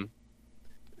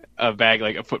 A bag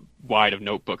like a foot wide of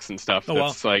notebooks and stuff. Oh, wow.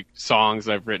 That's like songs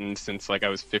I've written since like I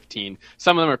was 15.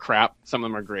 Some of them are crap. Some of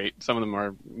them are great. Some of them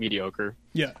are mediocre.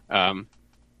 Yeah.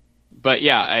 But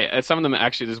yeah, some of them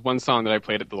actually. There's one song that I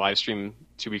played at the live stream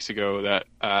 2 weeks ago that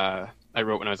I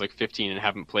wrote when I was like 15 and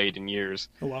haven't played in years.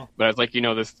 Oh wow. But I was like,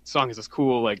 this song has this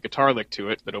cool like guitar lick to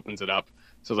it that opens it up.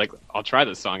 So I was like, I'll try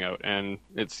this song out, and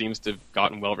it seems to have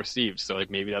gotten well received. So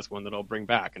like maybe that's one that I'll bring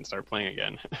back and start playing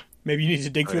again. Maybe you need to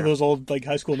dig through those old like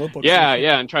high school notebooks. yeah,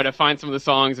 and try to find some of the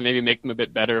songs and maybe make them a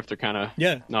bit better if they're kind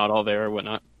of not all there or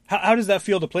whatnot. How does that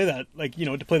feel to play that? Like,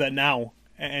 to play that now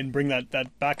and bring that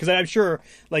back? Because I'm sure,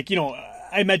 like,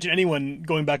 I imagine anyone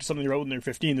going back to something they wrote when they're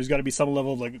 15, there's got to be some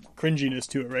level of like cringiness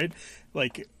to it, right?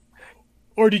 Like,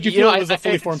 or did you feel it was a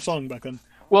fully formed song back then?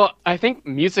 Well, I think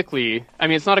musically, I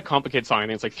mean, it's not a complicated song. I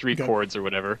think it's like 3 chords or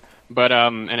whatever. But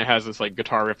and it has this like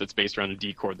guitar riff that's based around a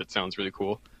D chord that sounds really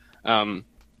cool.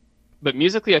 But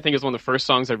musically, I think it's one of the first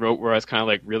songs I wrote where I was kind of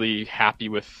like really happy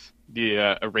with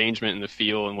the arrangement and the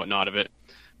feel and whatnot of it.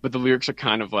 But the lyrics are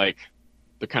kind of like,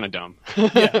 they're kind of dumb.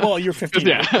 Yeah, well, you're 15.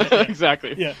 Yeah,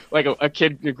 exactly. Yeah. Like a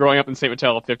kid growing up in St.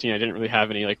 Mattel at 15, I didn't really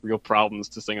have any like real problems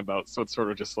to sing about. So it's sort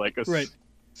of just like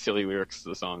silly lyrics to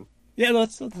the song. Yeah,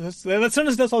 that's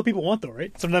sometimes that's all people want, though,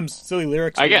 right? Sometimes silly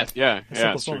lyrics. I guess, yeah, a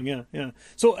simple song, yeah.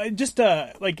 So just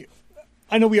like,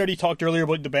 I know we already talked earlier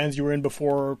about the bands you were in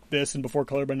before this and before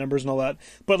Color by Numbers and all that,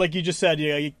 but like you just said,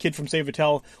 a kid from St.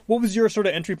 Vital. What was your sort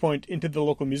of entry point into the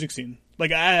local music scene?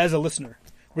 Like as a listener,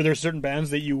 were there certain bands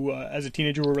that you, as a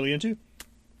teenager, were really into?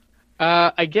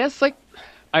 I guess like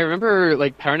I remember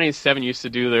like Power 97 used to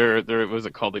do their what was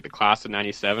it called, like the Class of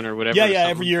 97 or whatever. Yeah,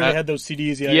 every year they had those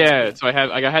CDs. Yeah, so I had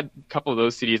a couple of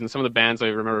those CDs, and some of the bands I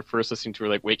remember first listening to were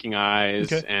like Waking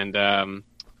Eyes and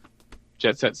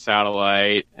Jet Set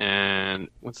Satellite, and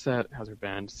what's that other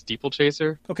band?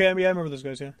 Steeplechaser. Okay, I remember those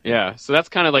guys. Yeah. Yeah, so that's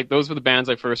kind of like those were the bands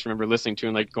I first remember listening to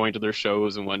and like going to their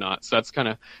shows and whatnot. So that's kind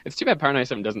of, it's too bad Power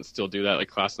 97 doesn't still do that like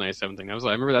Class 97 thing. I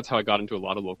remember that's how I got into a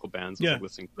lot of local bands. Like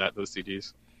listening to those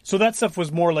CDs. So that stuff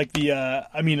was more like the,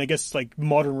 I guess like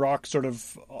modern rock, sort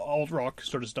of alt rock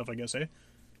sort of stuff, I guess, eh?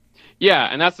 Yeah,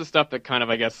 and that's the stuff that kind of,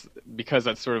 I guess, because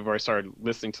that's sort of where I started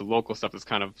listening to local stuff, is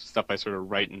kind of stuff I sort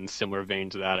of write in similar vein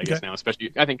to that, I guess now.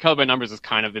 Especially, I think Color by Numbers is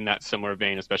kind of in that similar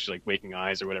vein, especially like Waking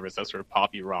Eyes or whatever. It's that sort of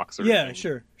poppy rock sort of thing. Yeah,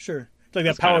 sure. It's like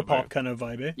that power pop kind of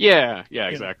vibe, eh? Yeah,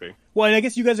 exactly. Well, and I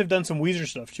guess you guys have done some Weezer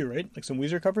stuff too, right? Like some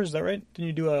Weezer covers, is that right? Didn't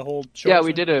you do a whole show? Yeah,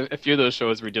 we did a few of those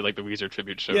shows. We did like the Weezer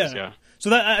tribute shows, yeah. So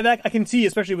that I can see,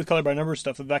 especially with Color by Numbers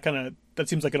stuff, that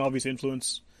seems like an obvious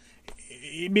influence.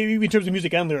 Maybe in terms of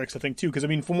music and lyrics, I think, too. Because, I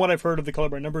mean, from what I've heard of the Color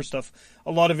by Numbers stuff,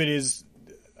 a lot of it is,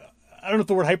 I don't know if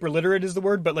the word hyper-literate is the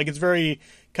word, but, like, it's very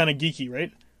kind of geeky,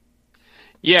 right?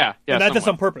 Yeah. And that's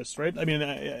on purpose, right? I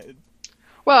mean...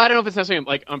 Well, I don't know if it's necessarily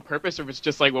like on purpose or if it's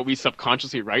just like what we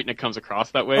subconsciously write and it comes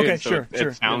across that way. Okay, and so sure,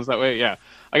 it sounds that way. Yeah.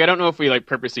 Like I don't know if we like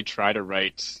purposely try to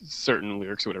write certain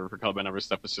lyrics or whatever for Colored by Numbers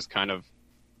stuff. It's just kind of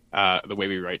the way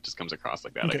we write just comes across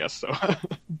like that, I guess. So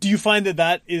Do you find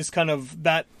that is kind of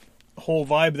that whole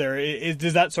vibe there?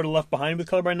 Is that sort of left behind with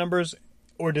Colored by Numbers,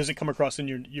 or does it come across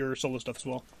in your solo stuff as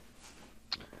well?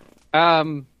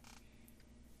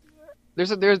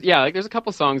 There's a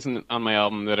couple songs on my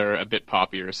album that are a bit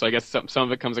poppier, so I guess some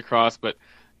of it comes across, but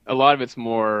a lot of it's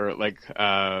more like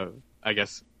I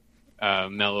guess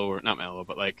mellow, or not mellow,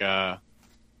 but like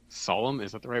solemn.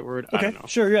 Is that the right word? Okay, I don't know.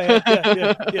 sure,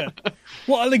 yeah.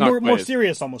 Well, like more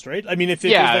serious almost, right? I mean, if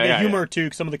there's like a humor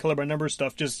to some of the Colored by Numbers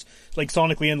stuff, just like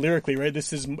sonically and lyrically, right?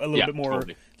 This is a little bit more, a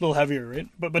little heavier, right?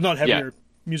 But not heavier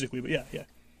musically, but yeah.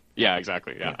 Yeah,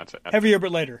 exactly. Yeah, that's it. Heavier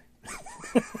but lighter.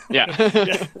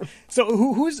 Yeah. So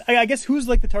who's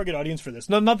like the target audience for this?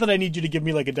 Not that I need you to give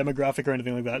me like a demographic or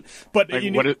anything like that, but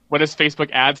like, what does Facebook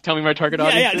ads tell me my target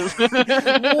audience is?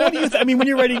 What do you? I mean,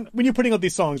 when you're putting out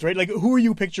these songs, right? Like, who are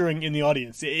you picturing in the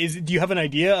audience? Do you have an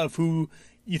idea of who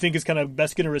you think is kind of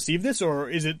best going to receive this, or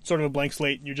is it sort of a blank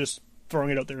slate and you're just throwing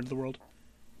it out there into the world?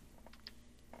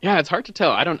 Yeah, it's hard to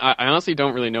tell. I honestly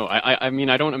don't really know. I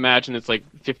mean, I don't imagine it's like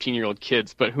 15-year-old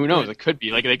kids, but who knows? It could be.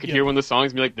 Like, they could hear one of the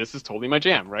songs and be like, this is totally my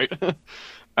jam, right?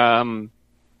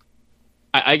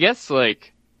 I guess,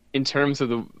 like, in terms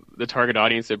of the target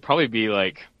audience, it'd probably be,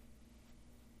 like,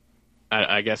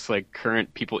 I guess, like,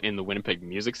 current people in the Winnipeg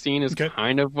music scene is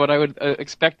kind of what I would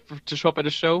expect to show up at a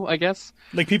show, I guess.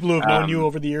 Like, people who have known you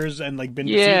over the years and, like, been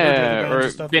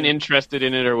or been interested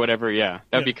in it or whatever,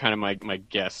 That'd be kind of my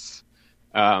guess.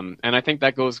 And I think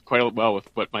that goes quite well with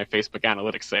what my Facebook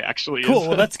analytics say, actually. Cool,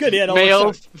 well, that's good. Yeah,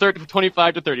 males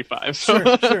 25 to 35. So.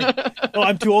 Sure. Oh,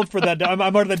 I'm too old for that. I'm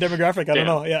out of that demographic. I don't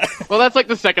know. Yeah. Well, that's like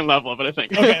the second level of it, I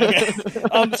think. Okay.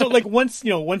 So, like, once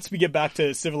we get back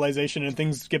to civilization and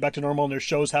things get back to normal and there's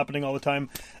shows happening all the time,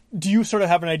 do you sort of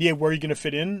have an idea of where you're going to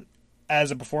fit in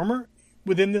as a performer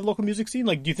within the local music scene?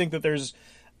 Like, do you think that there's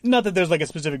not that there's like a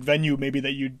specific venue maybe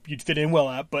that you'd fit in well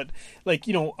at, but like,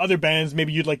 other bands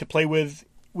maybe you'd like to play with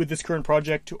this current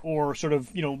project, or sort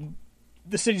of,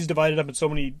 the city's divided up in so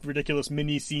many ridiculous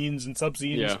mini scenes and sub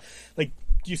scenes. Yeah. Like,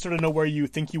 do you sort of know where you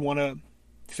think you want to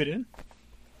fit in?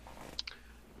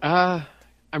 I'm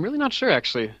really not sure,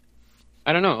 actually.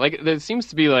 I don't know. Like, there seems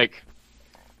to be like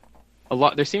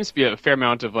there seems to be a fair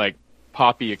amount of like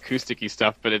poppy, acousticy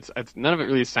stuff, but it's none of it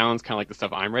really sounds kind of like the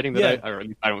stuff I'm writing. Or at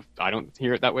least I don't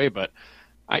hear it that way. But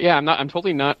I'm not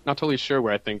totally sure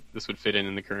where I think this would fit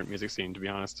in the current music scene, to be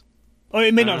honest. Oh,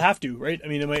 it may not have to, right? I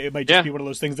mean, it might just be one of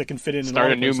those things that can fit in.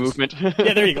 Start in a new movement.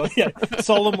 Yeah, there you go. Yeah,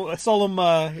 solemn,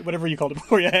 whatever you called it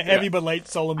before. Yeah, heavy but light,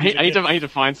 solemn. I need to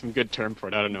find some good term for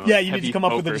it. I don't know. Yeah, you need to come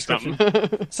up with a description.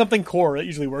 Something core that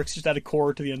usually works. Just add a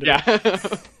core to the end of it.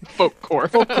 Folk core.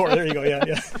 Folk core. There you go.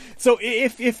 Yeah. So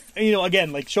if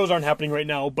again, like, shows aren't happening right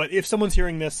now, but if someone's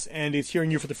hearing this and is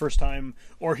hearing you for the first time,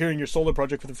 or hearing your solo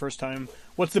project for the first time,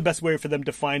 what's the best way for them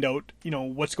to find out,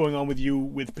 what's going on with you,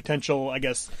 with potential, I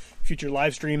guess, future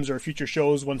live streams or future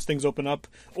shows once things open up,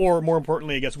 or more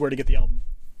importantly, I guess, where to get the album?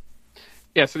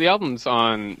 Yeah, so the album's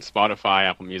on Spotify,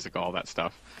 Apple Music, all that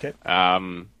stuff. Okay.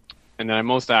 And then I'm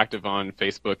most active on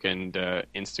Facebook and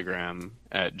Instagram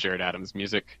at Jared Adams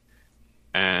Music,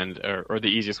 and or the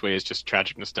easiest way is just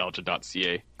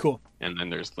tragicnostalgia.ca. Cool. And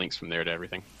then there's links from there to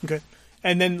everything. Okay.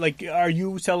 And then, like, are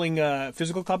you selling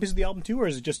physical copies of the album too, or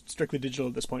is it just strictly digital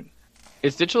at this point?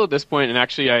 It's digital at this point, and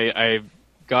actually I've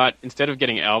got, instead of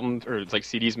getting albums or like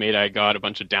CDs made, I got a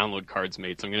bunch of download cards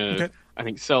made. So I'm gonna, I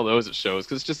think, sell those at shows,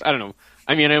 because it's just, I don't know.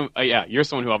 I mean, you're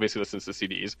someone who obviously listens to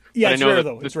CDs. Yeah, but it's I know rare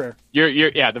though. It's rare.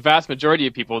 The vast majority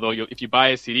of people though, if you buy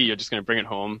a CD, you're just gonna bring it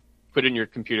home, put it in your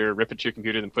computer, rip it to your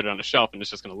computer, then put it on a shelf, and it's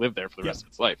just gonna live there for the rest of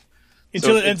its life.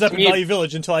 Until it ends up in Value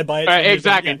Village, until I buy it.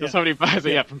 Exactly, until somebody buys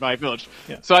it from Value Village.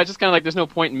 Yeah. So I just kind of like, there's no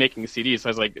point in making CDs. So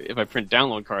I was like, if I print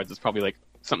download cards, it's probably like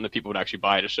something that people would actually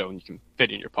buy at a show, and you can fit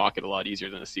in your pocket a lot easier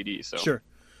than a CD. So sure.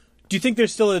 Do you think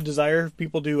there's still a desire for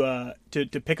people to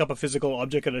pick up a physical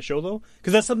object at a show, though?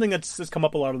 Because that's something that's come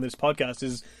up a lot on this podcast,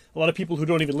 is a lot of people who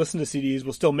don't even listen to CDs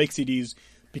will still make CDs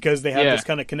because they have this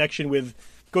kind of connection with,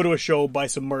 go to a show, buy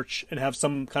some merch, and have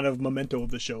some kind of memento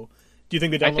of the show. Do you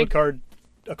think the download card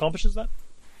accomplishes that?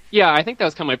 Yeah, I think that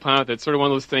was kind of my plan with it. It's sort of one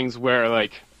of those things where,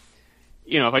 like,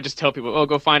 if I just tell people, oh,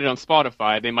 go find it on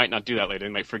Spotify, they might not do that later.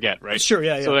 They might forget, right? Sure,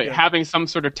 yeah. So having some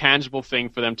sort of tangible thing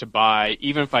for them to buy,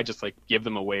 even if I just, like, give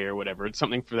them away or whatever, it's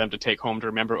something for them to take home to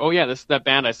remember, oh, yeah, this is that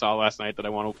band I saw last night that I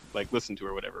want to, like, listen to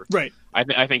or whatever. Right.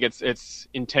 I think it's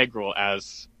integral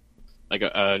as like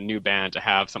a new band to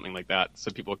have something like that, so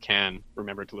people can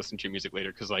remember to listen to your music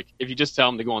later. Because like if you just tell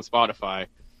them to go on Spotify,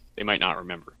 they might not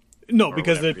remember. No,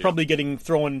 because they're probably getting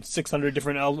thrown 600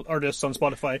 different artists on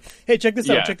Spotify. Hey, check this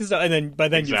out, check this out, and then by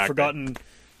then you've forgotten.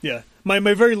 Yeah, my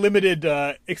very limited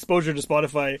exposure to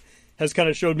Spotify has kind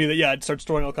of showed me that it starts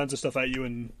throwing all kinds of stuff at you,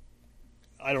 and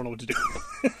I don't know what to do.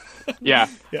 yeah.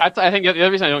 I think the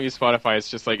other reason I don't use Spotify is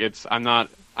just like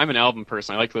I'm an album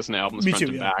person. I like to listen to albums front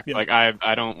and back. Yeah. Like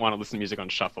I don't want to listen to music on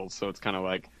shuffle, so it's kind of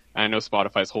like, I know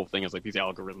Spotify's whole thing is like these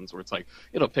algorithms where it's like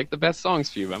it'll pick the best songs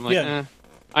for you. I'm like,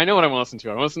 I know what I want to listen to.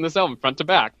 I want to listen to this album front to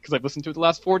back because I've listened to it the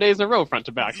last 4 days in a row front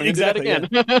to back. So exactly. I can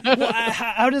do that again. Well,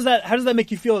 how does that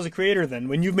make you feel as a creator then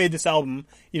when you've made this album?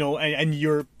 And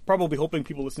you're probably hoping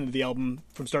people listen to the album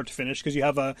from start to finish because you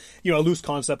have a loose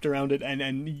concept around it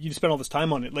and you spend all this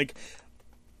time on it. Like,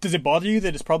 does it bother you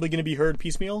that it's probably going to be heard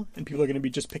piecemeal and people are going to be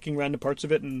just picking random parts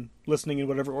of it and listening in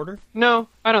whatever order? No,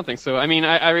 I don't think so. I mean,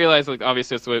 I realize like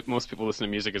obviously that's the way most people listen to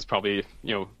music is probably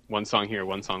one song here,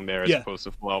 one song there, as opposed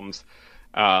to full albums.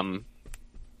 And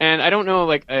I don't know,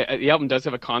 like, the album does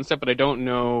have a concept, but I don't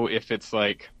know if it's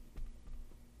like,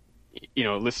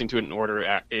 listening to it in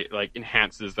order, it like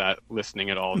enhances that listening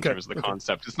at all in terms of the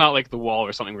concept. It's not like The Wall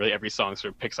or something where every song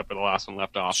sort of picks up where the last one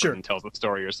left off and tells a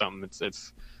story or something.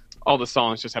 It's all the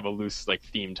songs just have a loose like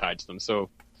theme tied to them. So,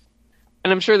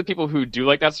 and I'm sure the people who do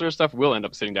like that sort of stuff will end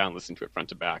up sitting down and listening to it front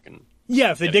to back. And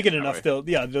if they dig it enough, they'll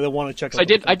want to check it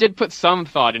out. I did put some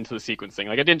thought into the sequencing.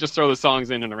 Like I didn't just throw the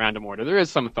songs in a random order. There is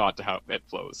some thought to how it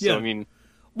flows. So I mean,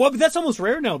 well, but that's almost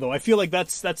rare now, though. I feel like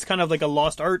that's kind of like a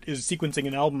lost art is sequencing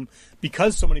an album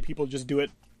because so many people just do it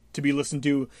to be listened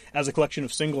to as a collection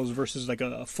of singles versus like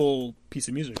a full piece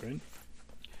of music, right?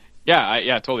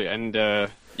 Yeah, totally. And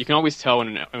you can always tell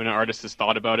when an artist has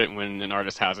thought about it and when an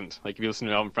artist hasn't. Like if you listen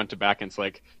to an album front to back and it's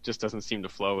like just doesn't seem to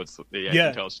flow. You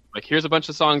can tell it's like here's a bunch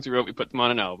of songs we wrote, we put them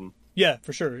on an album. Yeah,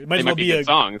 for sure. It might as well be a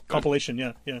songs,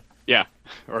 compilation. Yeah,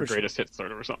 or greatest hits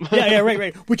sort of or something.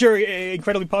 right. Which are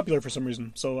incredibly popular for some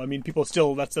reason. So I mean, people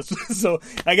still that's so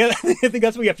I think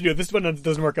that's what you have to do. If this one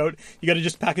doesn't work out, you got to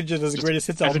just package it as a greatest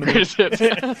hits album. Greatest hits.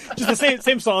 Just the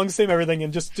same songs, same everything,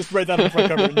 and just write that on the front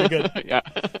cover, and you're good. Yeah.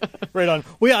 Right on.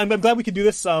 Well, yeah, I'm glad we could do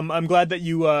this. I'm glad that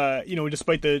you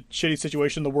despite the shitty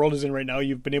situation the world is in right now,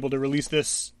 you've been able to release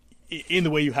this in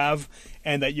the way you have,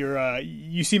 and that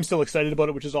you seem still excited about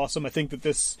it, which is awesome. I think that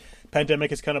this pandemic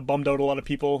has kind of bummed out a lot of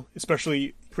people,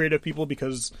 especially creative people,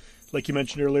 because like you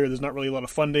mentioned earlier, there's not really a lot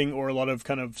of funding or a lot of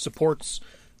kind of supports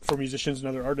for musicians and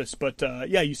other artists. But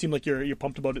you seem like you're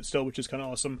pumped about it still, which is kind of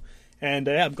awesome. And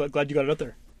I'm glad you got it out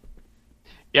there.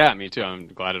 Yeah, me too. I'm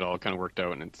glad it all kind of worked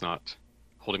out and it's not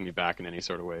holding me back in any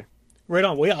sort of way. Right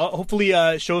on. Well, yeah, hopefully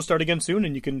shows start again soon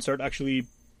and you can start actually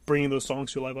bringing those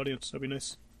songs to a live audience. That'd be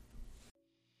nice.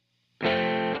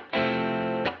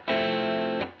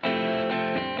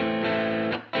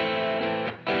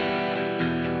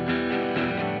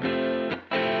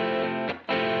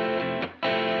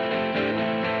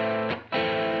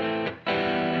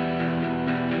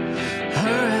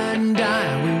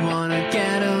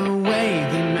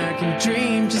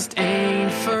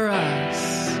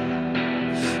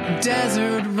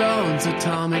 Desert roads,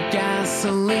 atomic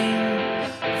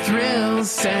gasoline, thrills,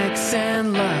 sex,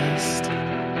 and lust.